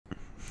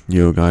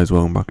Yo guys,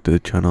 welcome back to the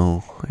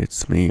channel.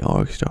 It's me,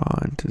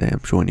 Rxtr'S, and today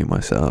I'm showing you my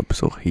setup.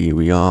 So here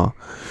we are.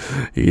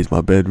 Here's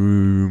my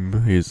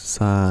bedroom. Here's the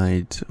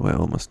side where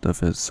all my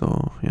stuff is,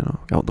 so you know,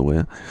 out the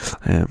way.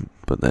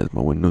 But there's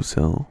my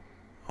windowsill.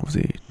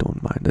 Obviously,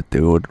 don't mind the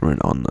deodorant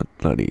on the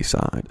bloody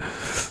side.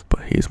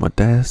 But here's my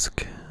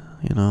desk.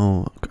 You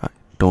know,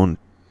 don't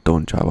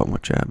chat about my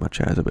chair. My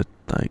chair's a bit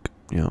like,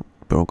 you know,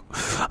 broke.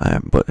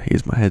 But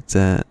here's my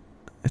headset.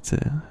 It's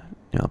a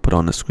I'll put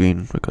on the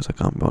screen because I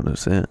can't be able to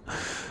see it.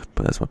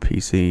 But that's my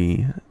PC.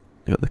 You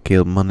got the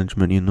cable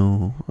management, you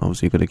know.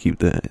 Obviously, you got to keep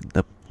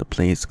the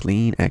place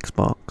clean.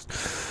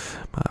 Xbox,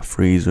 my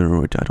freezer,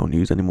 which I don't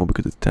use anymore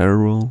because it's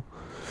terrible,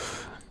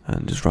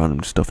 and just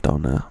random stuff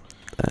down there.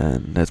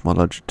 And there's my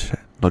Logitech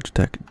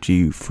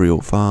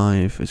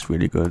G305. It's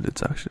really good.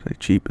 It's actually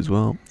cheap as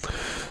well.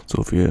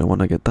 So if you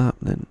want to get that,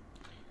 then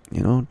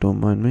you know, don't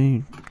mind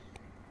me.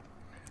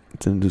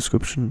 It's in the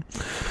description.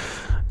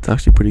 It's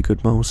actually pretty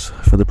good mouse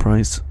for the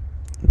price.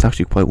 It's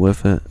actually quite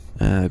worth it.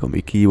 I got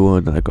my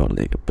keyboard that I got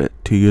like a bit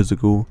 2 years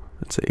ago.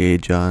 It's an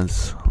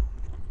Rxtr'S.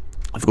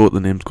 I forgot what the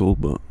name's called,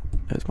 but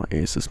it's my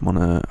Asus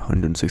monitor,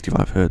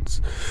 165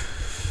 Hz.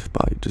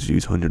 But I just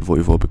use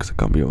 144 because I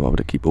can't be able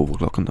to keep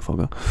overclocking the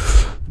fucker.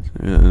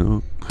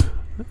 Yeah.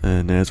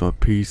 And there's my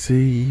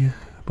PC.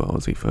 But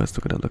obviously first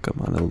we're gonna look at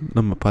my little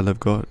number pad I've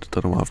got.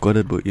 Don't know why I've got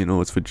it, but you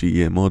know, it's for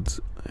GA mods.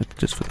 It's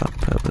just for that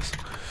purpose.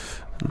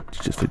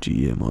 It's just for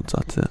GA mods,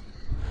 that's it.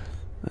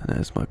 And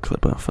there's my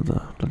clipper for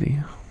the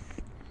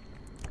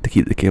to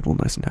keep the cable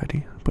nice and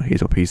tidy. But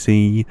here's our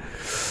PC.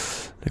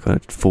 They got a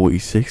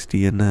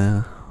 4060 in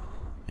there,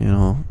 you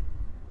know,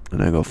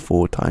 and I got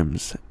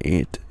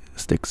 4x8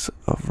 sticks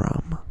of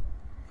RAM,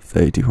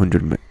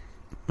 3200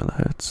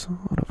 megahertz,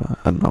 whatever.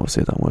 I don't know how to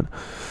say that word.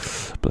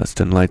 But let's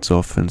turn the lights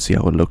off and see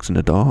how it looks in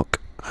the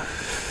dark.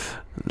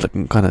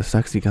 Looking kind of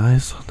sexy,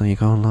 guys. Now you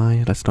can't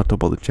lie. Let's not talk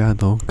about the chair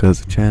though,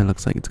 because the chair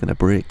looks like it's gonna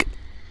break,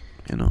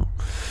 you know.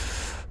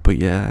 But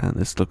yeah,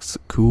 this looks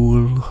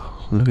cool.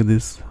 Look at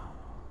this.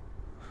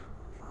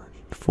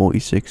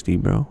 4060,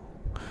 bro.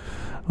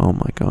 Oh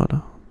my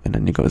god. And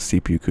then you got a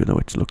CPU cooler,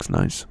 which looks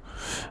nice.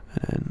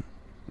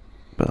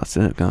 But that's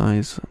it,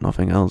 guys.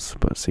 Nothing else.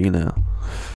 But see you now.